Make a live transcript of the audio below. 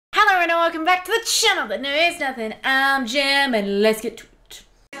Hello and welcome back to the channel that knows nothing. I'm Jim and let's get to it.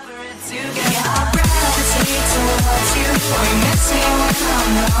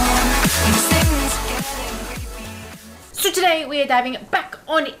 So today we are diving back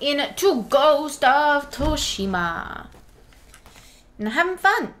on into Ghost of Tsushima. And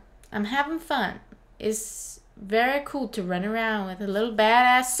I'm having fun. It's very cool to run around with a little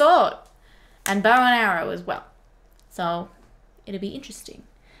badass sword. And bow and arrow as well. So it'll be interesting.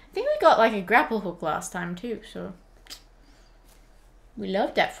 I think we got like a grapple hook last time too, so we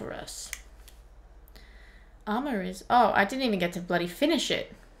love that for us. Armor is... Oh, I didn't even get to bloody finish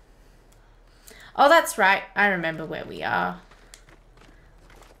it. Oh, that's right. I remember where we are.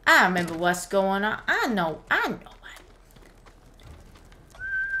 I remember what's going on. I know.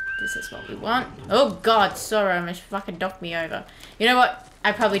 This is what we want. Oh God, Sora almost fucking knocked me over. You know what?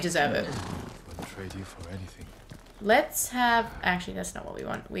 I probably deserve it. Wouldn't trade you for anything. Let's have... Actually, that's not what we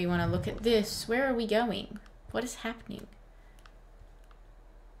want. We want to look at this. Where are we going? What is happening?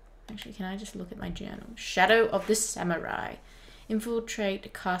 Actually, can I just look at my journal? Shadow of the Samurai. Infiltrate the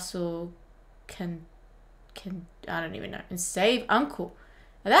castle. Can I don't even know. And save Uncle.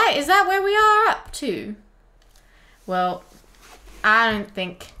 Is that where we are up to? Well, I don't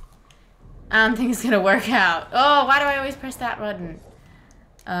think it's gonna work out. Oh, why do I always press that button?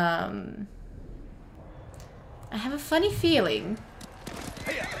 I have a funny feeling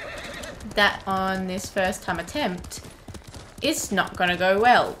that on this first time attempt, it's not gonna go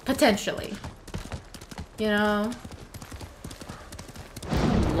well, potentially. You know?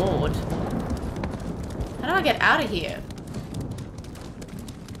 Oh, Lord. How do I get out of here?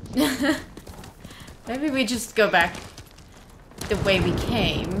 Maybe we just go back the way we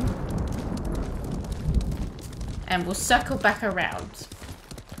came. And we'll circle back around.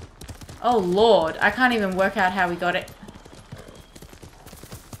 Oh Lord, I can't even work out how we got it.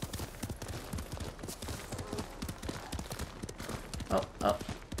 Oh,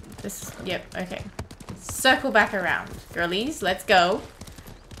 this is, yep, okay. Circle back around. Girlies, let's go.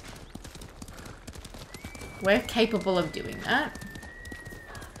 We're capable of doing that.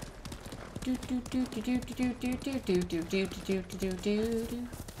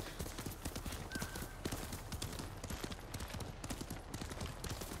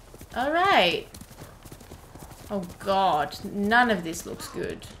 Alright. Oh God, none of this looks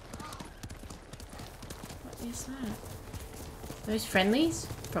good. What is that? Those friendlies?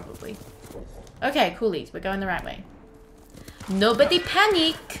 Probably. Okay, coolies, we're going the right way. Nobody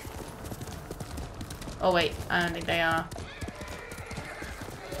panic! Oh wait, I don't think they are.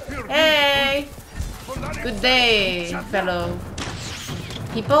 Hey! Good day, fellow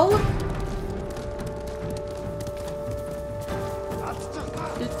people.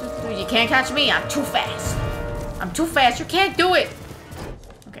 You can't catch me, I'm too fast. I'm too fast, you can't do it!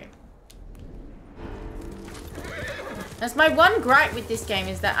 Okay. That's my one gripe with this game,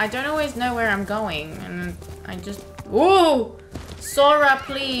 is that I don't always know where I'm going. And I just... Ooh! Sora,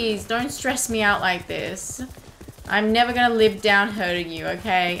 please, don't stress me out like this. I'm never gonna live down hurting you,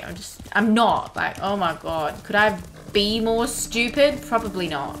 okay? I'm not. Like, oh my God. Could I be more stupid? Probably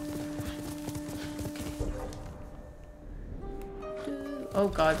not. Oh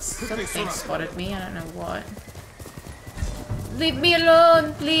God, something spotted me. I don't know what. Leave me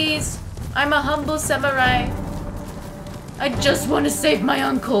alone, please. I'm a humble samurai. I just want to save my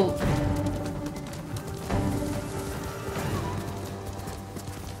uncle.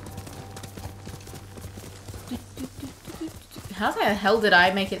 How the hell did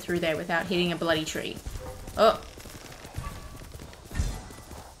I make it through there without hitting a bloody tree? Oh.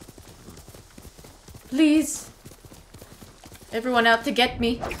 Please. Everyone out to get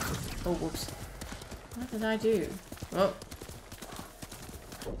me. Oh, whoops. What did I do? Oh.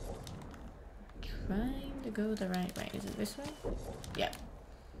 Trying to go the right way. Is it this way? Yeah.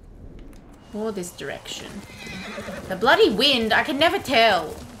 Or this direction. The bloody wind! I can never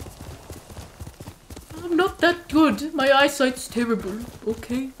tell. I'm not that good. My eyesight's terrible.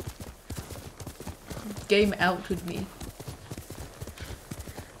 Okay. Game out with me.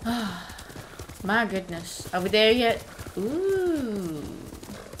 My goodness. Are we there yet? Ooh.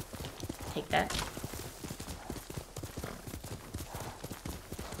 Take that.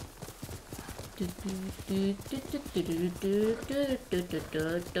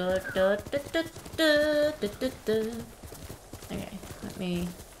 Okay, let me...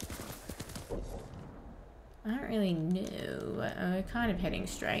 I don't really know, but we're kind of heading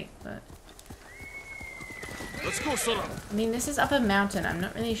straight, but... Let's go, Sora. I mean, this is up a mountain. I'm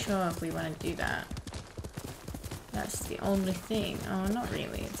not really sure if we want to do that. That's the only thing. Oh, not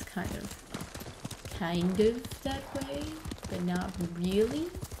really. It's kind of that way, but not really.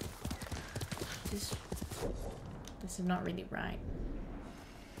 This is not really right.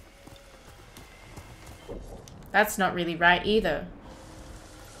 That's not really right either.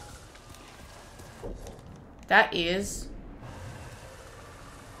 That is.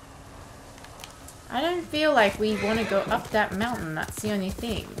 I don't feel like we want to go up that mountain. That's the only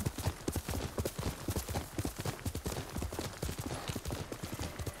thing.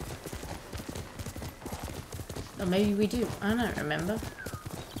 Or maybe we do. I don't remember.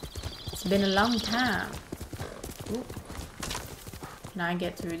 It's been a long time. Ooh. Can I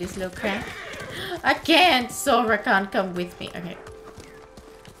get through this little crack? I can't! Sora can't come with me. Okay.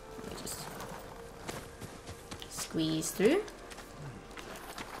 Let me just squeeze through.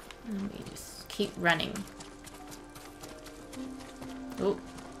 Let me just keep running. Oh,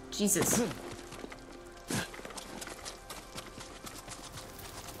 Jesus.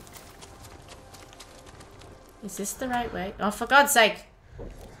 Is this the right way? Oh, for God's sake!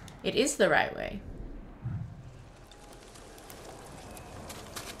 It is the right way.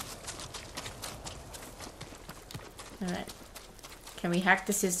 Alright. Can we hack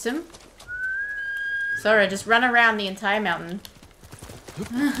the system? Sora, just run around the entire mountain.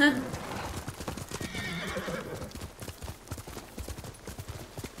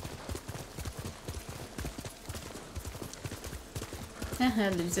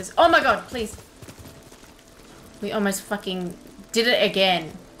 Losers. Oh my god, please. We almost fucking did it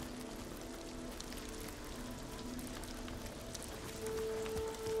again.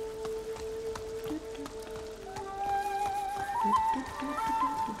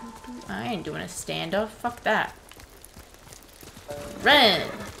 I ain't doing a standoff. Fuck that. Run!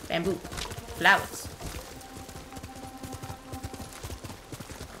 Bamboo. Flowers.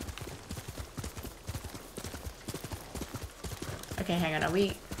 Okay, hang on. Are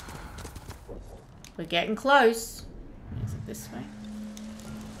we... We're getting close. Is it this way?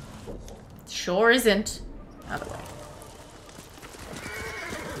 Sure isn't. Other way.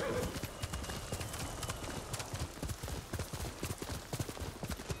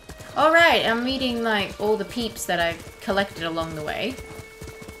 Alright, I'm meeting like all the peeps that I collected along the way.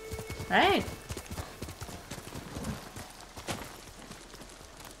 Right.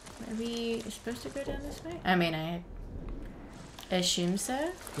 Are we supposed to go down this way? I mean, I assume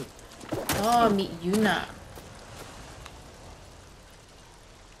so. Oh, meet Yuna.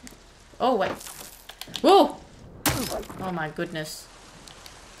 Oh, wait. Whoa! Oh my goodness.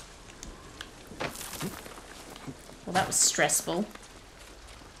 Well, that was stressful.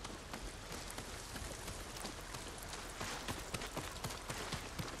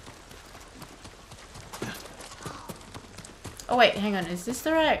 Oh wait, hang on. Is this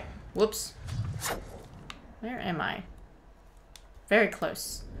the right? Whoops. Where am I? Very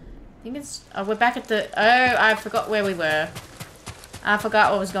close. I think it's... Oh, we're back at the... Oh, I forgot where we were. I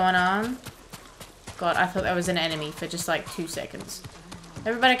forgot what was going on. God, I thought that was an enemy for just like 2 seconds.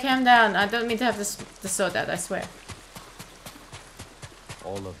 Everybody calm down. I don't mean to have the sword out, I swear.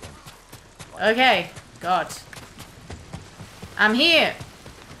 All of them. Okay. God. I'm here.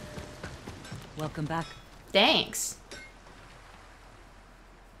 Welcome back. Thanks.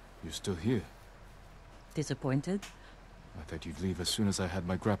 You're still here? Disappointed? I thought you'd leave as soon as I had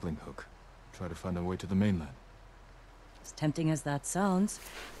my grappling hook. Try to find a way to the mainland. As tempting as that sounds,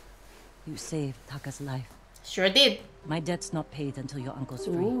 you saved Taka's life. Sure did. My debt's not paid until your uncle's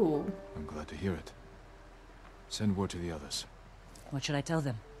free. Ooh. I'm glad to hear it. Send word to the others. What should I tell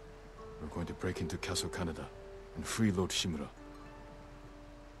them? We're going to break into Castle Canada and free Lord Shimura.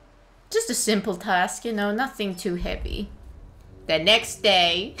 Just a simple task, you know, nothing too heavy. The next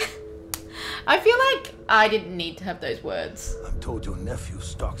day... I feel like I didn't need to have those words. I'm told your nephew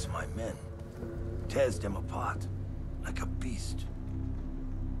stalks my men. Tears them apart. Like a beast.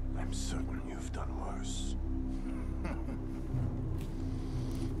 I'm certain you've done worse.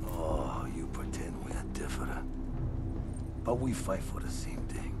 Oh, you pretend we're different. But we fight for the same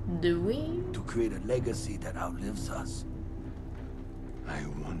thing. Do we? To create a legacy that outlives us. I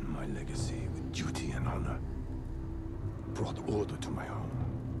won my legacy with duty and honor. Brought order to my home.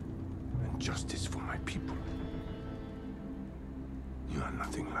 And justice for my people. You are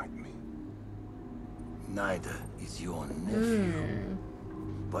nothing like me. Neither is your nephew.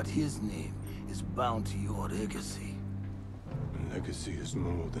 But his name is bound to your legacy. A legacy is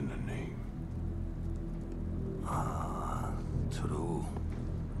more than a name. Ah, true.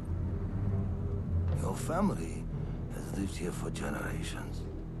 Your family has lived here for generations.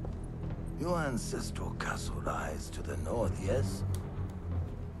 Your ancestral castle lies to the north, yes?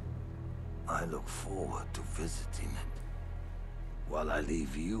 I look forward to visiting it. While I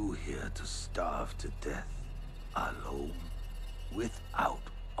leave you here to starve to death, alone, without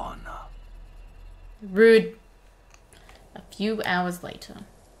honor. Rude. A few hours later.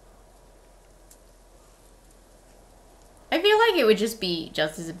 I feel like it would just be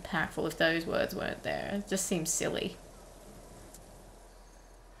just as impactful if those words weren't there. It just seems silly.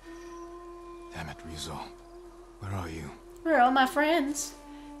 Damn it, Rizzo. Where are you? Where are all my friends?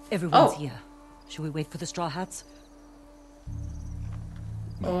 Everyone's Oh. here. Shall we wait for the Straw Hats?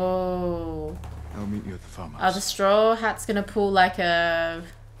 Oh. I'll meet you at the farmhouse. Are the Straw Hats gonna pull like a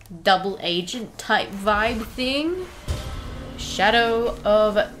double agent type vibe thing? Shadow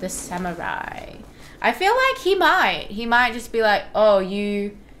of the Samurai. I feel like he might. He might just be like, oh,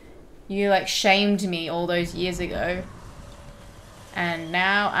 you like shamed me all those years ago. And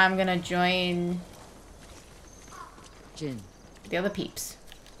now I'm gonna join Jin. the other peeps.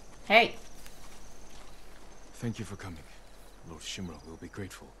 Hey. Thank you for coming. Lord Shimura will be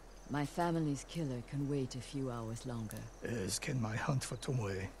grateful. My family's killer can wait a few hours longer. As can my hunt for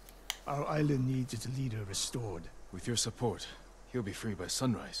Tomoe. Our island needs its leader restored. With your support, he'll be free by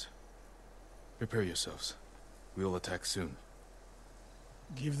sunrise. Prepare yourselves. We'll attack soon.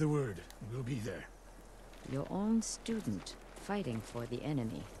 Give the word. We'll be there. Your own student fighting for the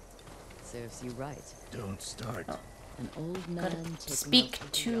enemy. Serves you right. Don't start. An old man taking Speak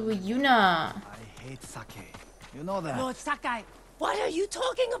out to the young. Yuna. I hate sake. You know that. Lord Sakai, what are you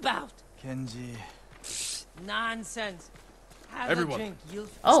talking about? Kenji. Nonsense. Have Everyone. a drink. You'll...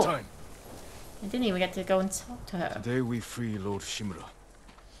 It's Oh, time. I didn't even get to go and talk to her. Today we free Lord Shimura.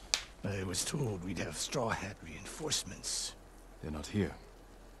 I was told we'd have Straw Hat reinforcements. They're not here.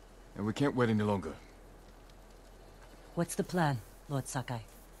 And we can't wait any longer. What's the plan, Lord Sakai?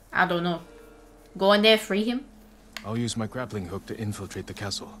 I don't know. Go in there, free him. I'll use my grappling hook to infiltrate the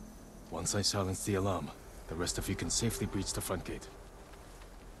castle. Once I silence the alarm, the rest of you can safely breach the front gate.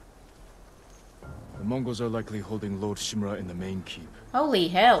 The Mongols are likely holding Lord Shimura in the main keep. Holy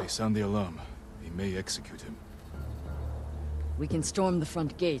If hell. they sound the alarm, they may execute him. We can storm the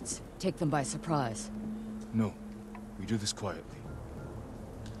front gates, take them by surprise. No, we do this quietly.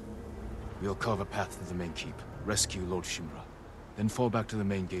 We'll carve a path to the main keep, rescue Lord Shimura, then fall back to the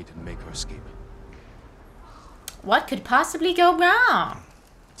main gate and make our escape. What could possibly go wrong?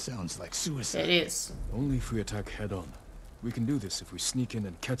 Sounds like suicide. It is. Only if we attack head-on. We can do this if we sneak in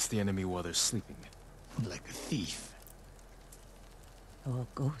and catch the enemy while they're sleeping. Like a thief. Or a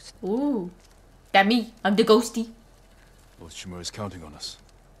ghost? Ooh. That me. I'm the ghosty. Lord Shimura is counting on us.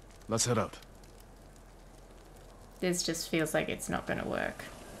 Let's head out. This just feels like it's not gonna work.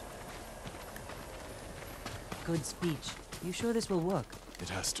 Good speech. You sure this will work? It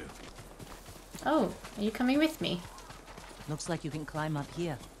has to. Oh, are you coming with me? Looks like you can climb up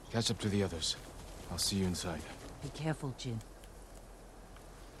here. Catch up to the others. I'll see you inside. Be careful, Jin.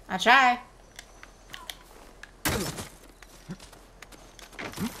 I'll try.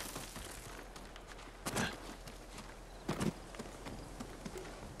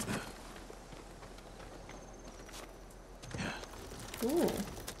 Ooh.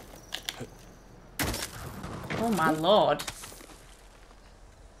 Oh my lord.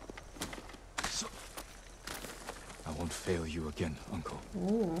 I won't fail you again, Uncle.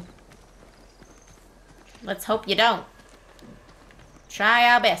 Ooh. Let's hope you don't.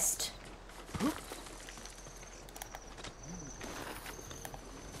 Try our best.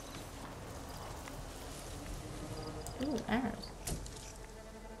 Ooh, arrows.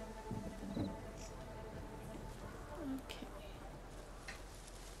 Okay.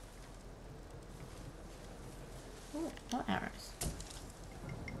 Ooh, more arrows.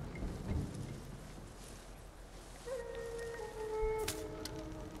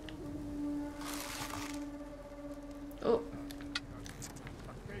 Oh.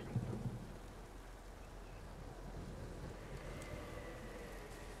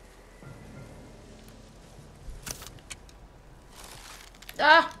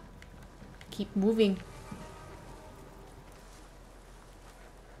 Ah! Keep moving.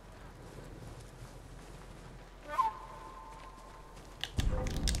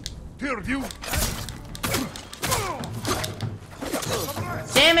 Here, you!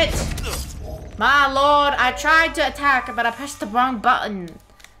 Damn it! My lord, I tried to attack, but I pressed the wrong button.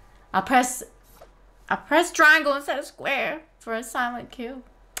 I pressed triangle instead of square for a silent kill.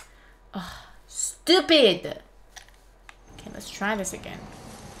 Ugh, stupid! Okay, let's try this again.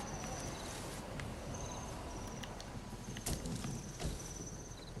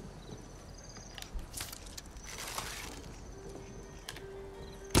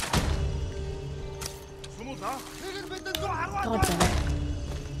 God damn it.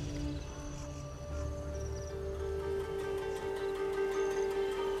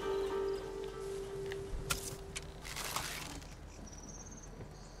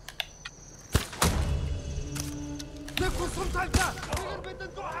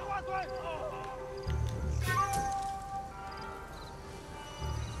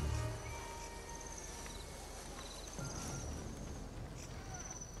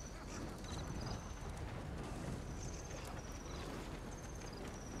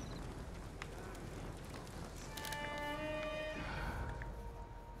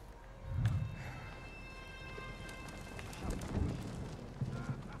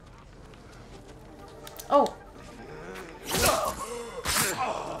 Oh.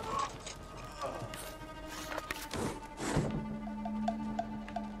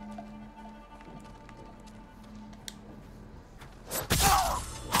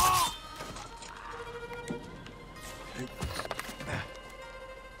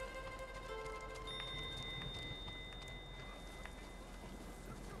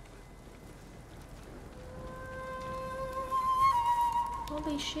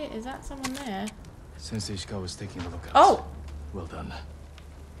 Holy shit, is that someone there? Sensei Ishikawa was taking a look at us. Oh! Well done.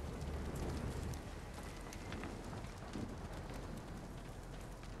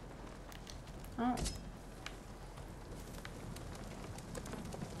 Oh.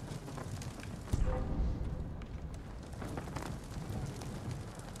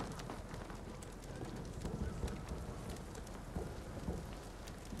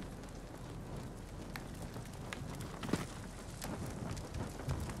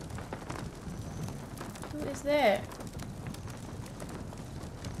 Who is there?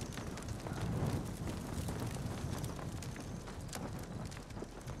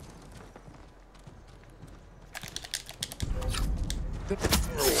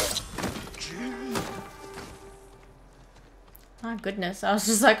 My goodness, I was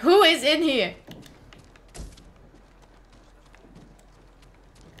just like, who is in here?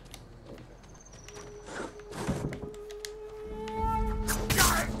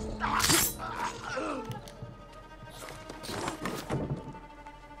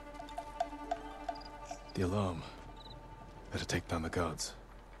 The alarm. Better take down the guards.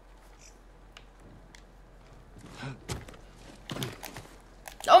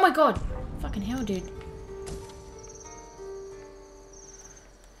 Oh my god! Fucking hell, dude.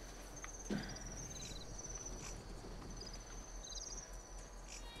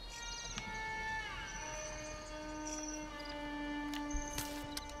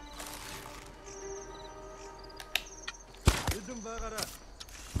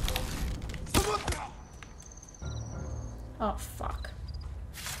 Oh fuck.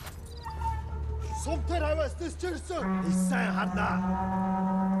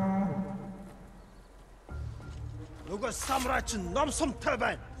 누가 사무라이친 넘솜탈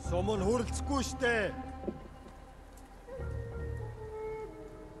байна. Сумын хүрэлцэхгүй штэ.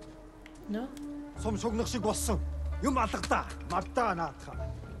 No? Сум шугнах шиг болсон. Юм алгадаа. Мадаа наадах.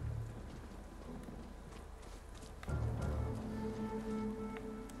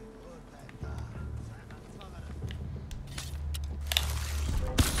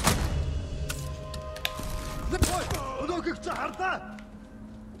 Өнөөгч хардаа.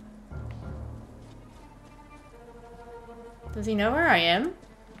 Does he know where I am?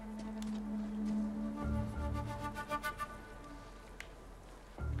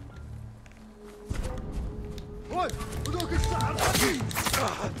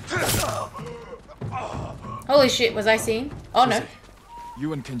 Holy shit, was I seen? Oh no. Sensei,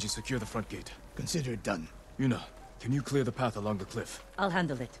 you and Kenji secure the front gate. Consider it done. Yuna, can you clear the path along the cliff? I'll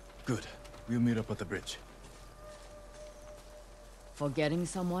handle it. Good. We'll meet up at the bridge. Forgetting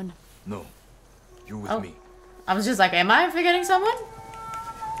someone? No. You're with Oh. me. I was just like, am I forgetting someone?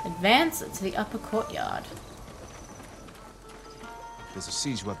 Advance to the upper courtyard. There's a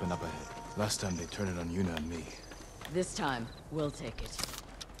siege weapon up ahead. Last time they turned it on Yuna and me. This time, we'll take it.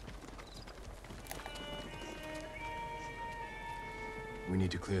 We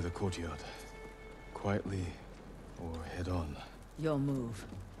need to clear the courtyard. Quietly, or head on. Your move.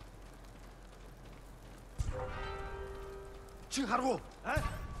 Чи харгу?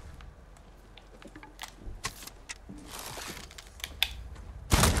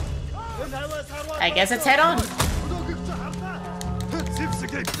 I guess it's head on.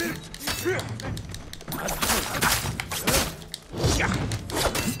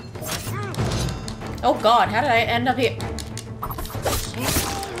 Oh god, how did I end up here?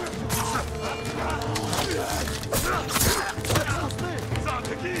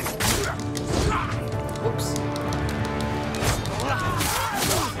 Oops.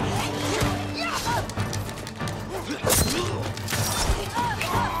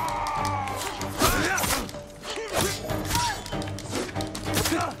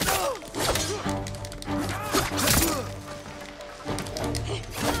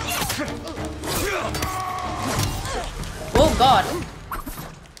 god.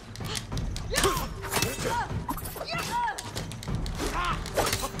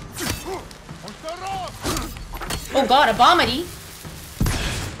 Oh god, a bombity.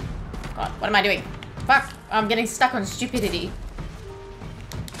 God, what am I doing? Fuck, I'm getting stuck on stupidity.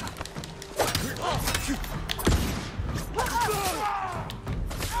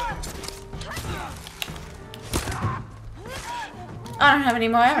 I don't have any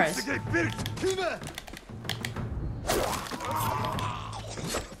more arrows.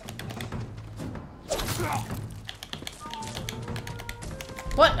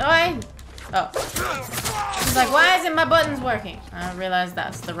 What? Oh. She's like, why isn't my buttons working? I realized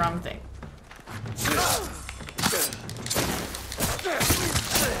that's the wrong thing.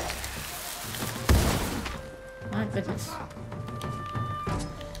 My goodness.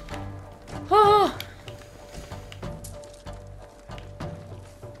 Oh.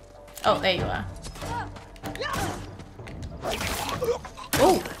 Oh, there you are.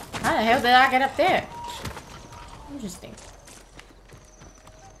 Oh, how the hell did I get up there? Interesting.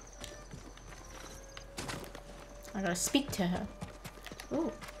 I gotta speak to her.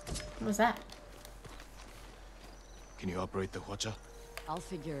 Ooh, what was that? Can you operate the Hwacha? I'll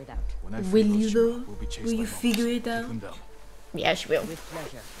figure it out. When I Will you though? We'll be chased Will by you monsters. figure it Take out? them down. Yeah, she will. With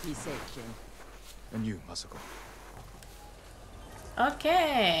pleasure. Be safe, Jin. And you, Masako.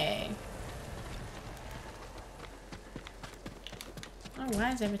 Okay. Oh,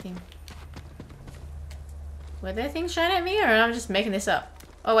 why is everything... Were there things shot at me, or am I just making this up?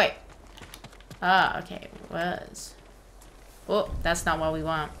 Oh, wait. Ah, okay. It was. Oh, that's not what we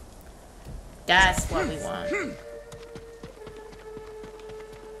want. That's what we want.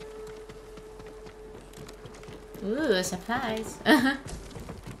 Ooh, supplies.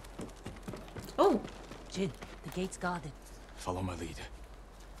 Oh, Jin, the gate's guarded. Follow my lead.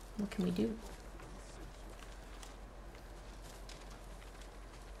 what can we do?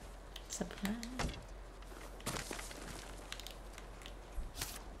 Supply.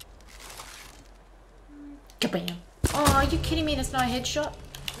 Kabam. Oh, are you kidding me? That's not a headshot.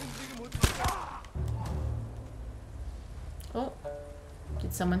 Oh,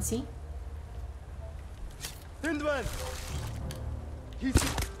 did someone see?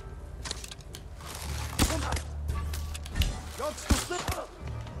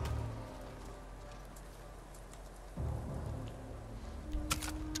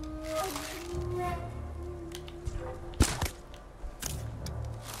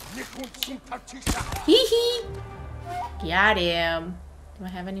 Hee hee. Got him. Do I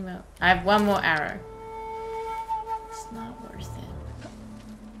have any more? I have one more arrow. It's not worth it.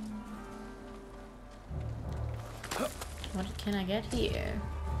 What can I get here?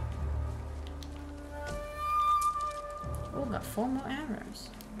 Oh, got 4 more arrows.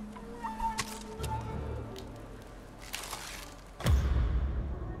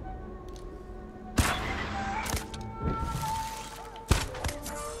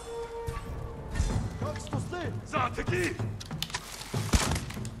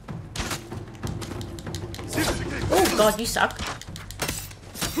 Oh god, you suck.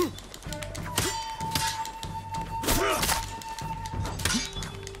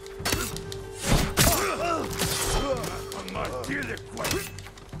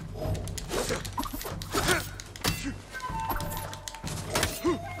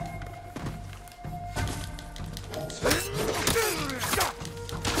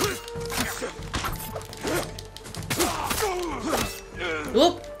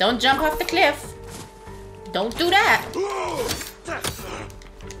 Oop, don't jump off the cliff. Don't do that.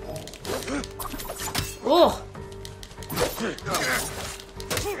 Oh.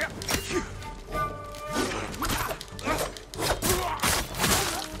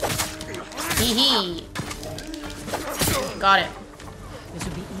 Hee hee. Got it. This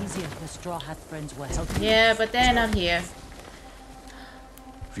would be easier if the Straw Hat friends were helping. Yeah, but they're not here.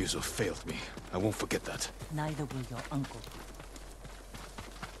 Ryuzo failed me. I won't forget that. Neither will your uncle.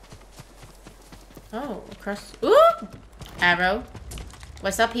 Oh, across. Ooh! Arrow.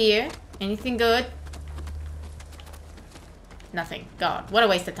 What's up here? Anything good? Nothing. God, what a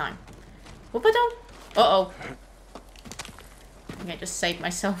waste of time. Whoop-a-doo. Uh-oh. Okay, just save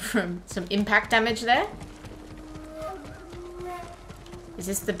myself from some impact damage there. Is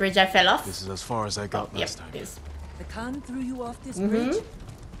this the bridge I fell off? This is as far as I got last Yep, time. it is. The Khan threw you off this bridge?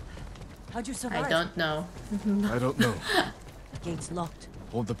 How'd you survive? I don't know. I don't know. The gate's locked.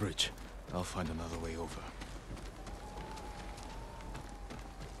 Hold the bridge. I'll find another way over.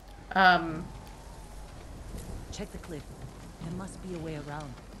 Check the cliff. There must be a way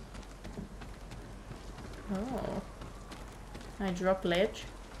around. Oh. I drop ledge.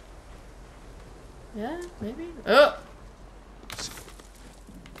 Yeah, maybe. Oh!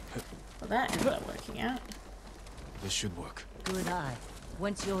 Well, that ended up working out. This should work. Good eye.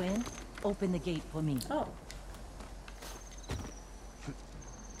 Once you're in, open the gate for me. Oh.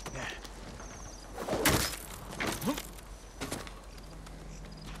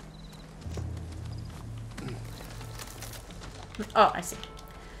 Oh, I see.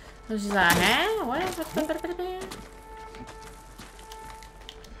 So she's like, huh? What?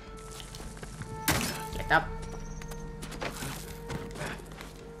 Get up.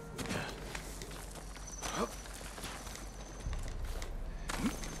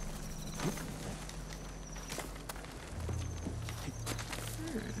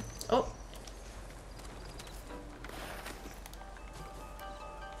 Oh.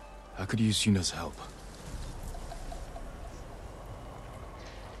 I could use Yuna's help.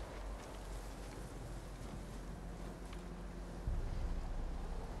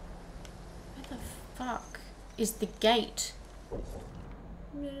 Fuck is the gate?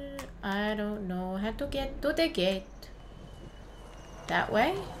 I don't know how to get to the gate. That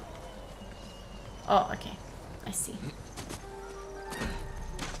way? Oh, okay. I see.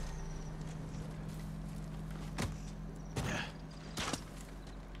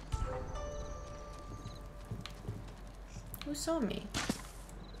 Who saw me?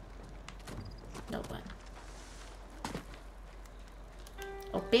 No one.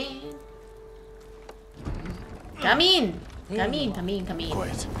 Open. Come in! Come in, come in, come in.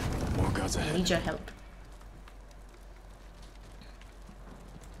 Quiet. More guards I ahead. need your help.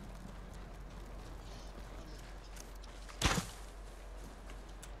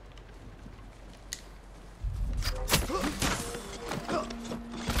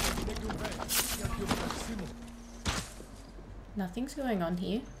 Nothing's going on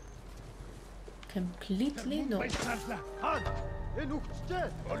here. Completely no.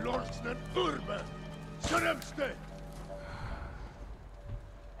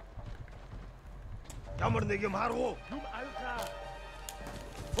 Ямар нэг юм харуу. Юм алгаа.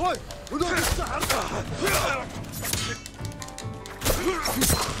 Ой, өнөөдөр хараа.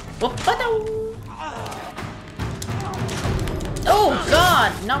 Oh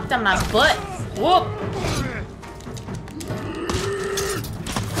god, knocked on my butt. Whoop.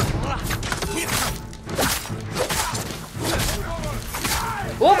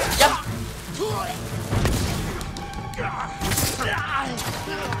 Whoop, jump.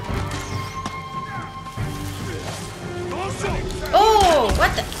 Oh,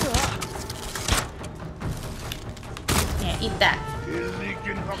 what the? Yeah, eat that.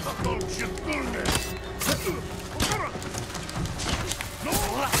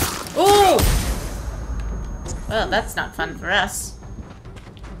 Oh! Well, that's not fun for us.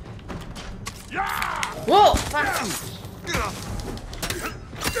 Whoa! Fuck.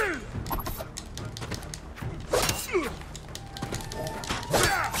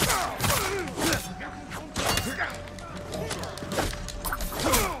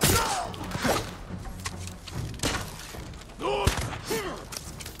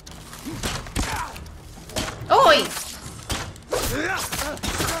 Oi!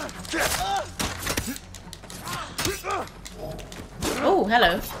 Oh,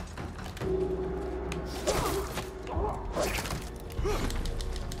 hello.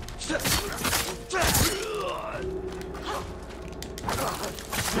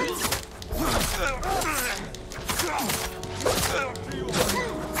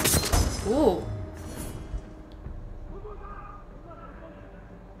 Ooh.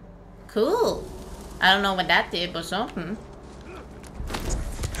 Cool. I don't know what that did, but something.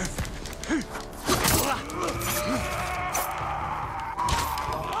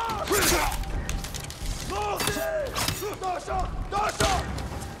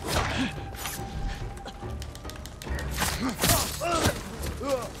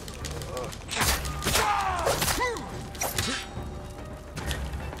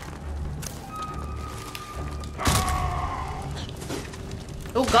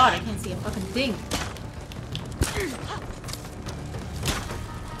 Oh god, I can't see a fucking thing.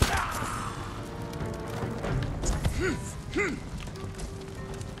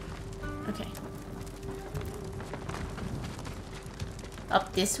 Okay.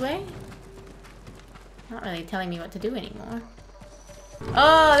 Up this way? Not really telling me what to do anymore.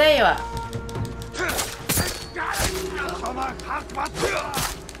 Oh, there you are.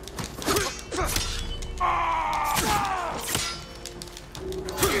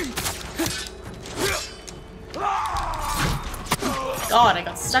 God, I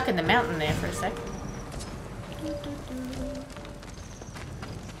got stuck in the mountain there for a sec.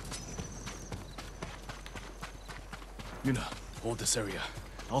 Yuna, hold this area.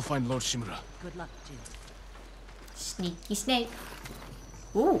 I'll find Lord Shimura. Good luck, Jin. Sneaky snake.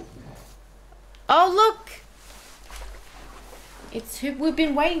 Ooh. Oh, look! It's who we've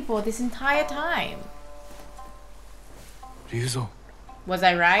been waiting for this entire time. Ryuzo. Was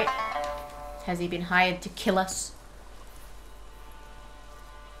I right? Has he been hired to kill us?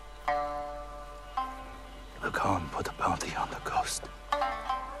 The Khan put a bounty on the ghost.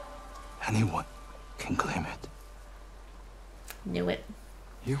 Anyone can claim it. Knew it.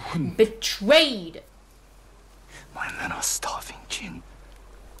 You wouldn't. Betrayed! My men are starving, Jin.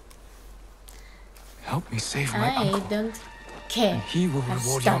 Help me save my I uncle. don't care. He will I'm reward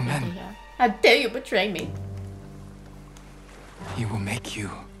your stuck men. here. How dare you betray me? He will make you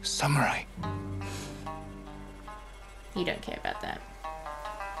samurai. You don't care about that.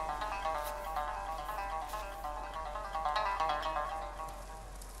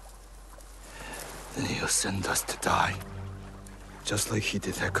 Then he'll send us to die. Just like he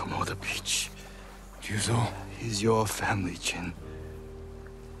did at Komoda Beach. Ryuzo. He's your family, Jin.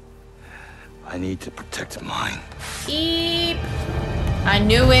 I need to protect mine. Eep! I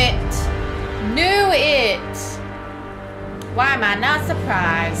knew it! Knew it! Why am I not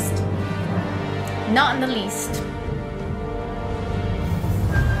surprised? Not in the least.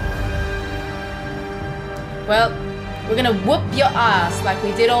 Well, we're gonna whoop your ass like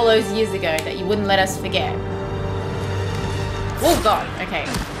we did all those years ago that you wouldn't let us forget. Oh god, okay.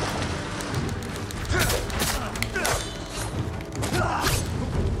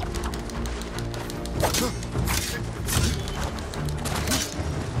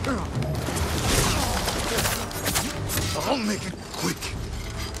 I'll make it quick.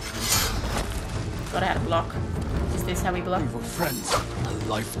 Gotta have to block. Is this how we block? We were friends a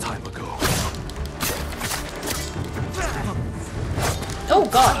lifetime ago. Oh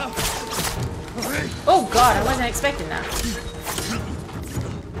god! Oh god, I wasn't expecting that.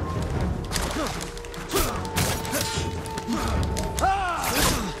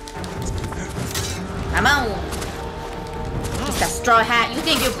 Come on! Just a straw hat. You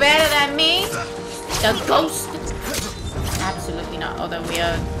think you're better than me? The ghost? Absolutely not, although we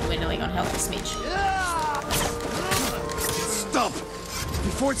are dwindling on health a smidge. Stop!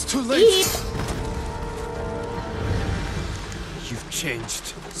 Before it's too late! Beep. You've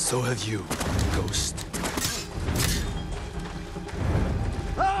changed. So have you, Ghost.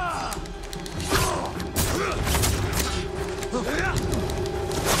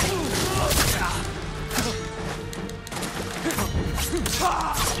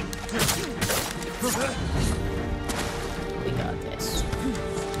 We got this.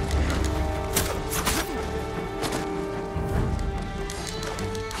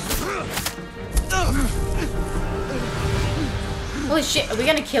 Holy shit, are we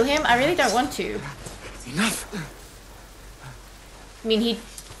gonna kill him? I really don't want to. Enough. I mean, he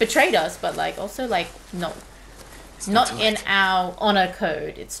betrayed us, but like, also like, no. It's Not too in late. our honor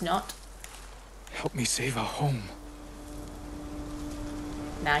code, it's not. Help me save our home.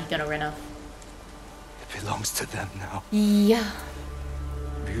 Nah, he's gonna run off. It belongs to them now. Yeah,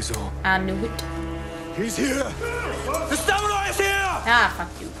 Ryuzo. I knew it. He's here! The samurai is here! Ah,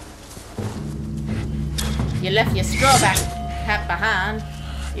 fuck you. You left your straw hat behind,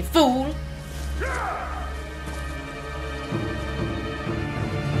 you fool.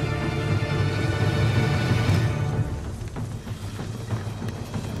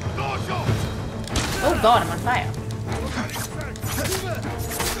 Oh god, I'm on fire.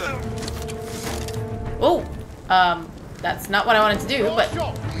 Oh, that's not what I wanted to do, but...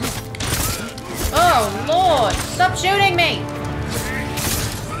 Oh lord, stop shooting me!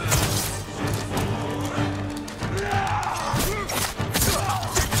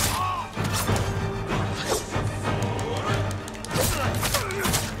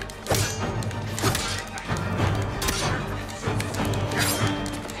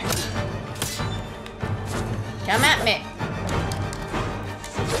 Come at me.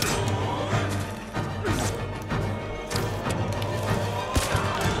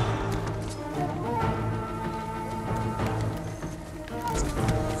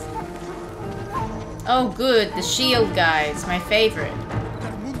 Oh good, the shield guys, my favorite.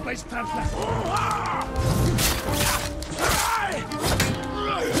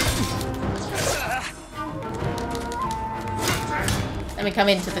 Let me come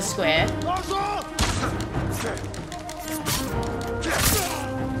into the square.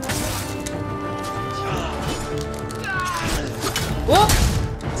 Whoop!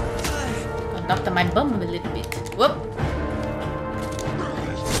 I knocked on my bum a little bit. Whoop!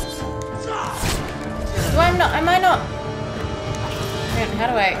 Am I not? How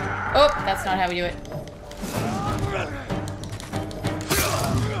do I? Oh, that's not how we do it.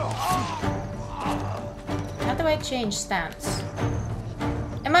 How do I change stance?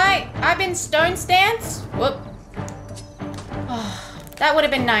 I've been stone stance? Whoop. Oh, that would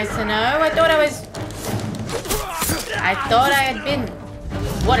have been nice to know. I thought I had been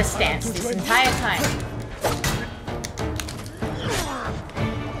water stance this entire time.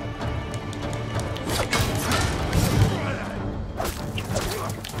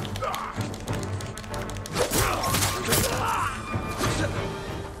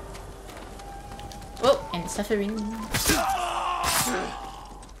 Oh, and suffering.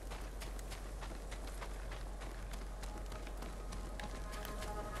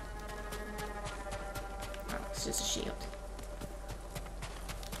 It's just a shield.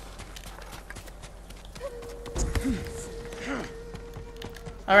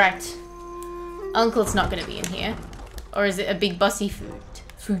 Alright. Uncle's not gonna be in here. Or is it a big bossy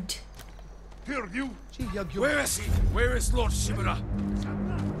fruit? Here, you. Where is he? Where is Lord Shimura?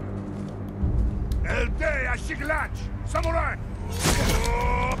 El Day Ashiglanch! Samurai!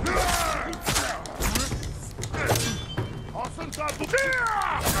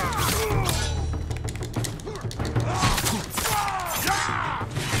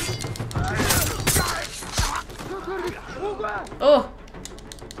 Oh!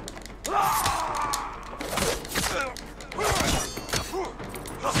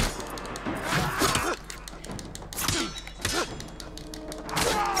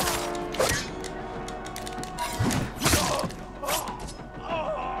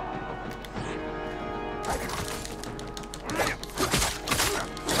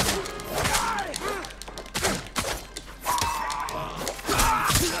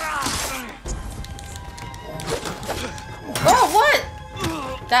 Oh, what?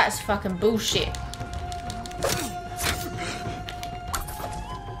 That's fucking bullshit.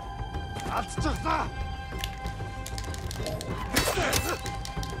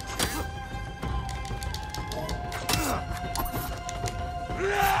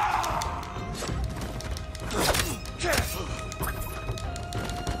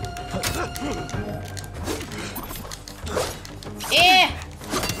 Yeah.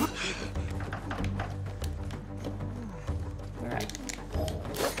 Alright.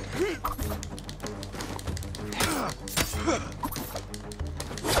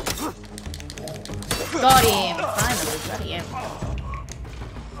 Got him! Finally, got him.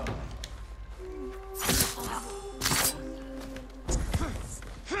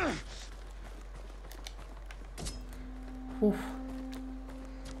 Oof.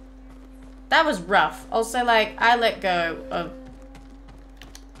 That was rough. Also, like, I let go of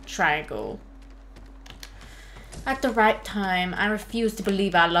triangle at the right time. I refuse to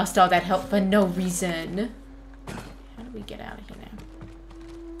believe I lost all that help for no reason. How do we get out of here now?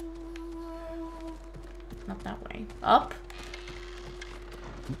 Not that way. Up?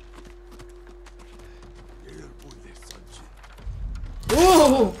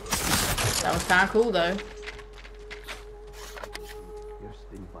 Ooh! That was kind of cool though.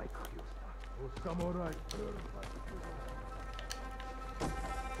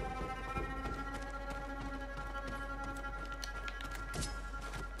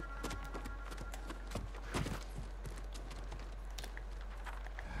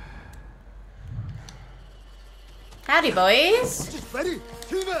 Howdy, boys. Ready?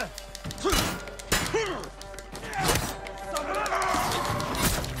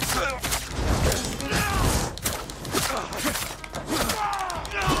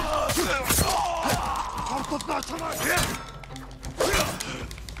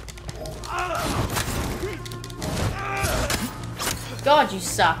 God, you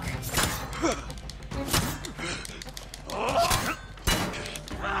suck.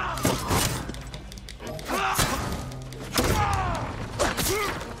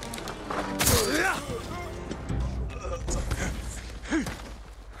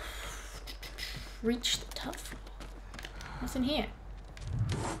 Reach the top floor. What's in here?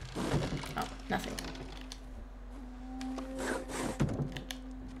 Oh, nothing.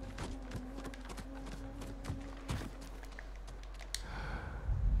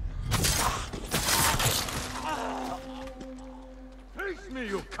 Face me,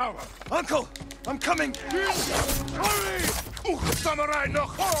 you coward! Uncle, I'm coming! Hurry! Samurai no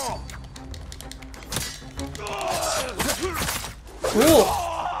ho! Cool.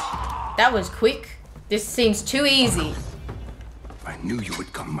 That was quick. This seems too easy. I knew you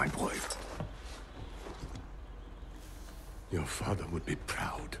would come, my boy. Your father would be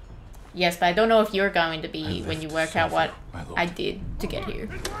proud. Yes, but I don't know if you're going to be when you work out what my lord. I did to get here.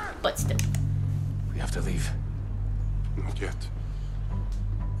 But still. We have to leave. Not yet.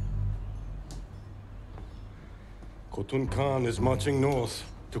 Khotun Khan is marching north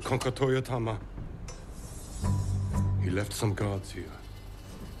to conquer Toyotama. He left some guards here.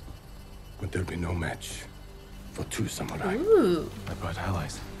 Would there be no match for two samurai? Ooh. I brought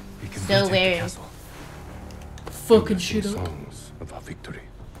allies. We can So retake the weird. castle. Fucking Sing shit up. songs of our victory.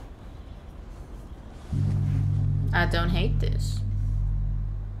 I don't hate this.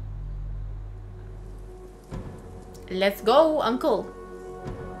 Let's go, uncle.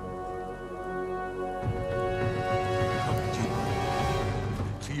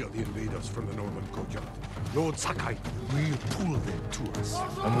 Clear the invaders from the northern courtyard. Lord Sakai will pull them to us.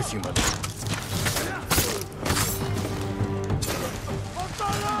 I'm with you, mother.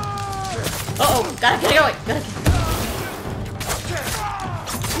 Uh-oh, gotta get going. Gotta get...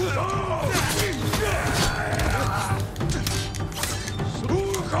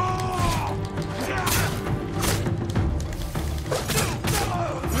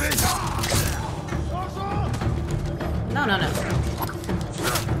 No, no, no.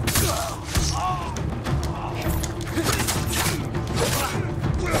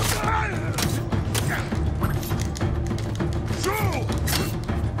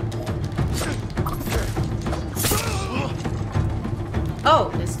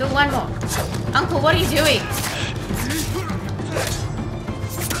 Oh, there's still one more. Uncle, what are you doing?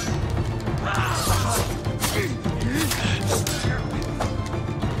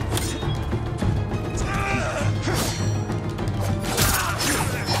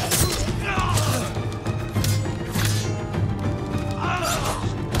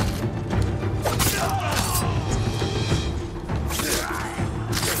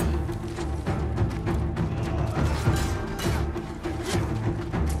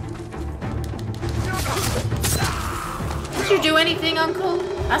 Did you do anything, Uncle?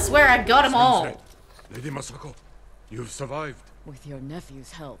 I swear I got them all. Lady Masako, you've survived. With your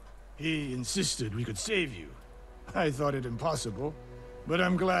nephew's help. He insisted we could save you. I thought it impossible, but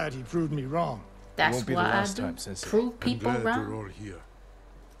I'm glad he proved me wrong. That's won't be the why I last do time, Sensei. prove I'm people glad you're wrong. all here.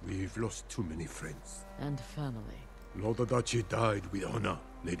 We've lost too many friends. And family. Lord Adachi died with honor,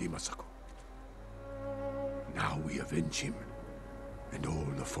 Lady Masako. Now we avenge him and all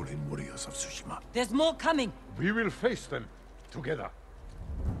the fallen warriors of Tsushima. There's more coming. We will face them together.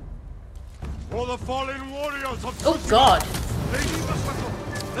 For the fallen warriors of Oh God! Lady Masako,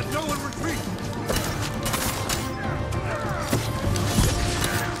 let no one retreat.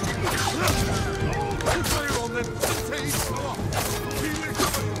 Fire on them,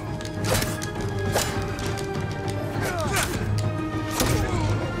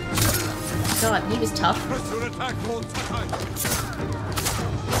 God, he was tough. Press your attack, Lord Sakai.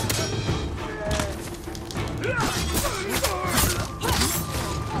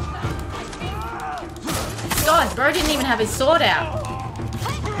 God, Bro didn't even have his sword out.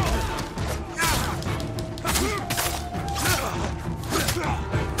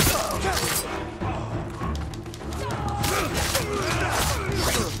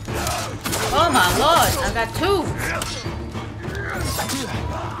 Oh my lord, I got two.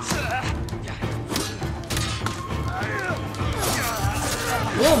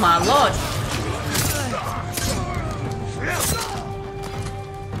 Oh my lord.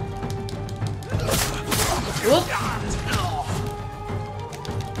 Whoop.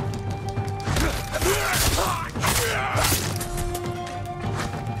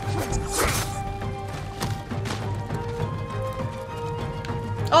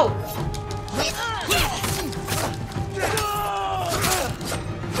 Oh.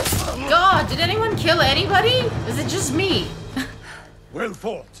 God, did anyone kill anybody? Is it just me? Well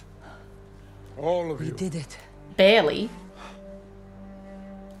fought. All of We you. did it. Barely.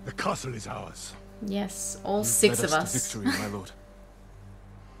 The castle is ours. Yes, all You've six led of us us. to victory, my lord.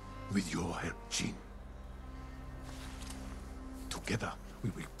 With your help, Jin. Together,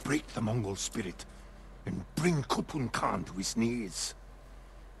 we will break the Mongol spirit and bring Kupun Khan to his knees.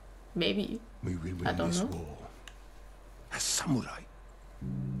 Maybe. We will I win don't this know. war as samurai.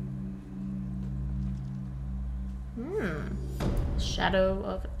 Shadow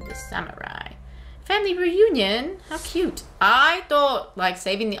of the Samurai. Family reunion? How cute. I thought like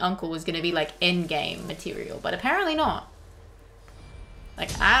saving the uncle was gonna be like endgame material, but apparently not.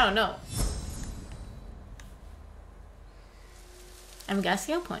 Like, I don't know. And we got a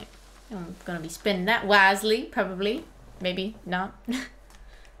skill point. I'm gonna be spending that wisely, probably. Maybe not.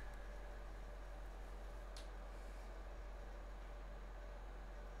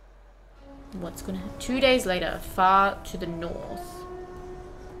 What's gonna happen? 2 days later, far to the north.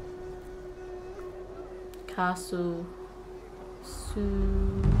 Castle Sura?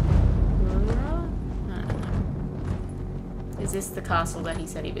 I don't know. Is this the castle that he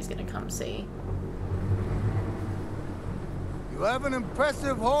said he was gonna come see? You have an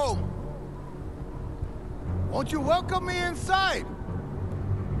impressive home. Won't you welcome me inside?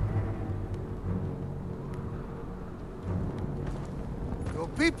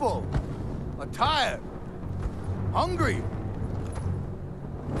 people are tired, hungry,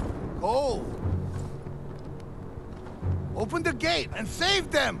 cold. Open the gate and save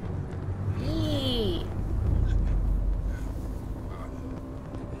them! Eee.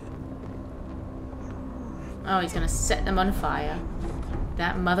 Oh, he's gonna set them on fire.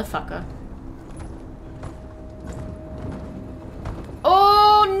 That motherfucker.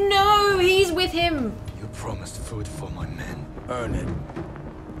 Oh no, he's with him! You promised food for my men. Earn it.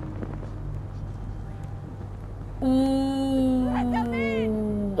 Ooh,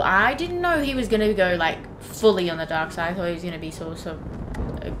 I didn't know he was gonna go like fully on the dark side. I thought he was gonna be sort of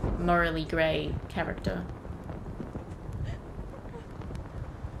a morally grey character.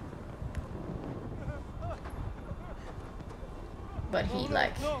 But he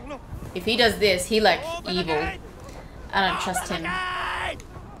like, if he does this, he like evil. I don't trust him.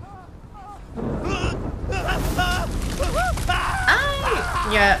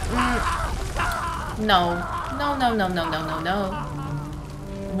 Yeah. No. No, no, no, no, no, no, no.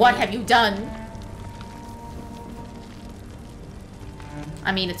 What have you done?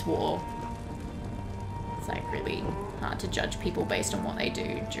 I mean, it's war. It's like really hard to judge people based on what they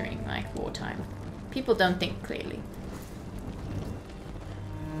do during like wartime. People don't think clearly.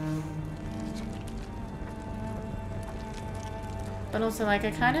 But also, like,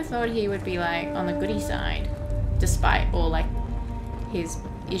 I kind of thought he would be like on the goody side, despite all like his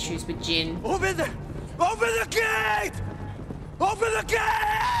issues with Jin. Open the gate! Open the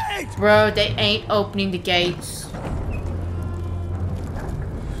gate! Bro, they ain't opening the gates.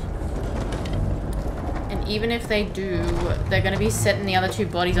 And even if they do, they're gonna be setting the other two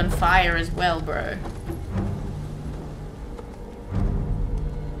bodies on fire as well, bro.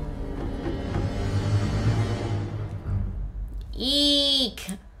 Eek!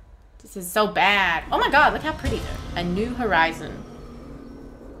 This is so bad. Oh my god, look how pretty though. A new horizon.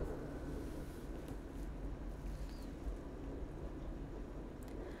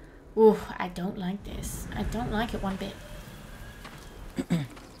 Ooh, I don't like this. I don't like it one bit.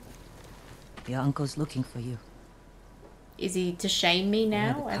 Your uncle's looking for you. Is he to shame me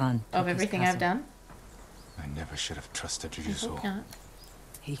now of everything I've done? I never should have trusted you I hope so. not.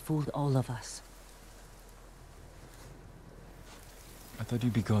 He fooled all of us. I thought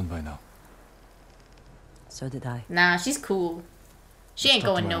you'd be gone by now. So did I. Nah, she's cool. She ain't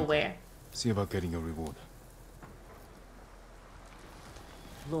Talk to going my uncle. nowhere. See about getting your reward.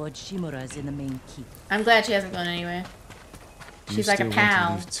 Lord Shimura is in the main keep. I'm glad she hasn't gone anywhere. Do She's you like a still want pal.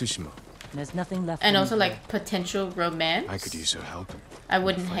 to leave Tsushima? There's nothing left. And for also me like potential romance. I could use your help. I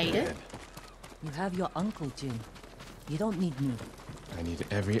wouldn't Fight hate it. ahead. there. You have your uncle, Jin. You don't need me. I need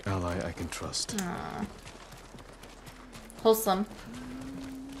every ally I can trust. Aww. Wholesome.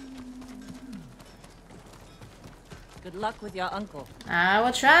 Good luck with your uncle. I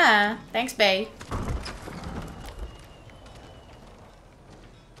will try. Thanks, babe.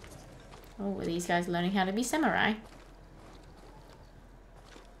 Oh, are these guys learning how to be samurai?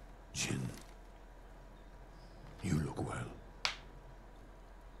 Jin, you look well.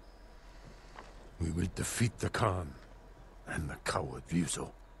 We will defeat the Khan and the coward Ryuzo.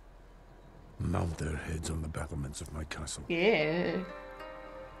 Mount their heads on the battlements of my castle. Yeah.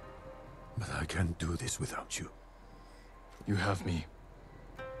 But I can't do this without you. You have me.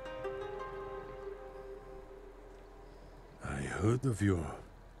 I heard of your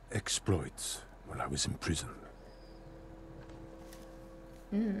exploits while I was in prison.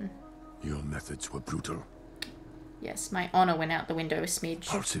 Your methods were brutal. Yes, my honor went out the window a smidge.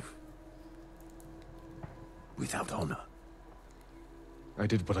 Impulsive. Without honor. I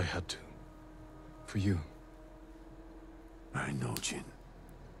did what I had to. For you. I know, Jin.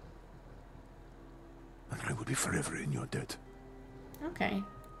 And I will be forever in your debt. Okay.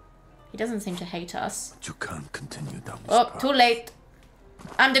 He doesn't seem to hate us. But you can't continue down this Oh, path. too late.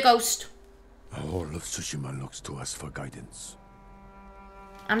 I'm the ghost. All of Tsushima looks to us for guidance.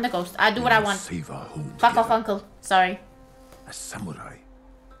 I'm the ghost. I do what I We want. must save our home Fuck off, together. uncle. Sorry. As samurai.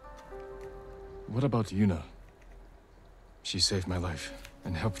 What about Yuna? She saved my life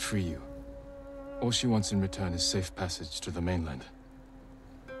and helped free you. All she wants in return is safe passage to the mainland.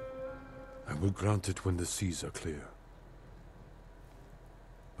 I will grant it when the seas are clear.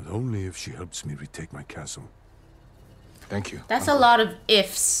 But only if she helps me retake my castle. Thank you. That's Uncle. a lot of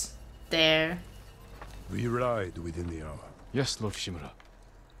ifs there. We ride within the hour. Yes, Lord Shimura.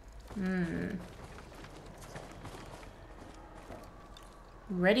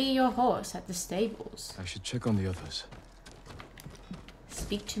 Ready your horse at the stables. I should check on the others.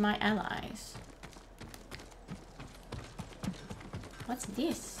 Speak to my allies. What's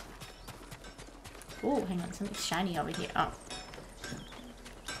this? Oh, hang on. Something shiny over here. Oh.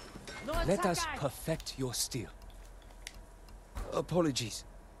 Let us perfect your steel. Apologies.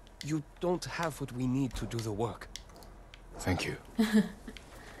 You don't have what we need to do the work. Thank you.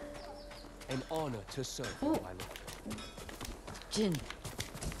 An honor to serve you, my lord. Jin.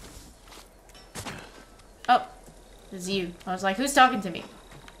 Oh, it's you. I was like, who's talking to me?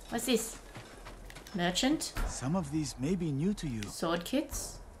 What's this? Merchant? Some of these may be new to you. Sword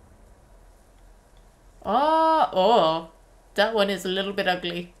kits? Oh, that one is a little bit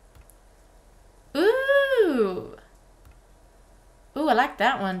ugly. Ooh. Ooh, I like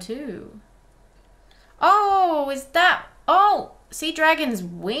that one too. Oh, is that... Oh, Sea Dragon's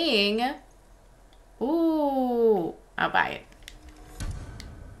wing. Ooh, I'll buy it.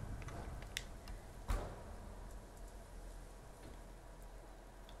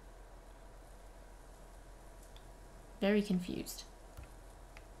 Very confused.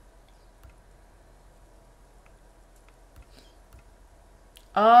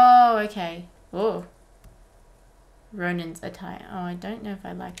 Oh, okay. Oh. Ronin's attire. Oh, I don't know if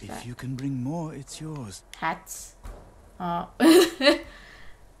I like that. If you can bring more, it's yours. Hats. Oh.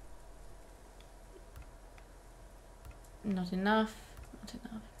 Not enough. Not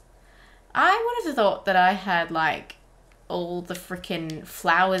enough. I would have thought that I had, like, all the freaking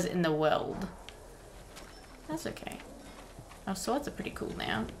flowers in the world. That's okay. Our swords are pretty cool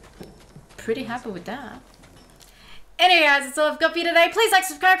now. Pretty happy with that. Anyway, guys, that's all I've got for you today. Please like,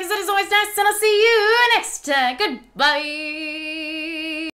 subscribe, because it is always nice, and I'll see you next time. Goodbye.